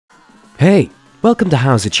Hey, welcome to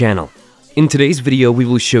How's It channel. In today's video, we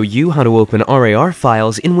will show you how to open RAR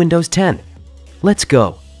files in Windows 10. Let's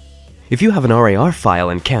go. If you have an RAR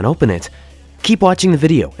file and can't open it, keep watching the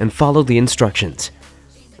video and follow the instructions.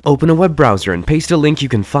 Open a web browser and paste a link you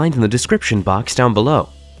can find in the description box down below.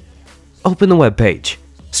 Open the web page.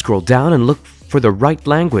 Scroll down and look for the right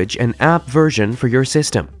language and app version for your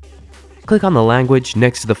system. Click on the language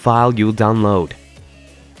next to the file you'll download.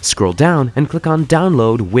 Scroll down and click on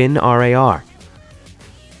Download WinRAR.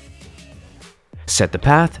 Set the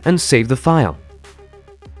path and save the file.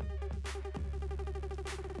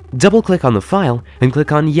 Double-click on the file and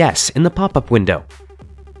click on Yes in the pop-up window.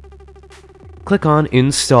 Click on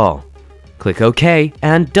Install. Click OK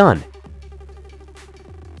and Done.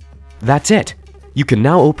 That's it. You can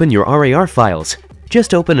now open your RAR files.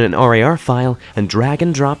 Just open an RAR file and drag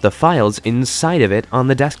and drop the files inside of it on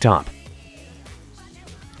the desktop.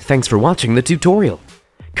 Thanks for watching the tutorial.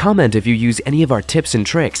 Comment if you use any of our tips and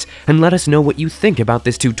tricks and let us know what you think about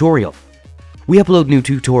this tutorial. We upload new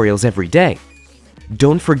tutorials every day.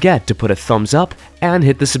 Don't forget to put a thumbs up and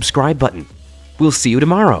hit the subscribe button. We'll see you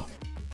tomorrow.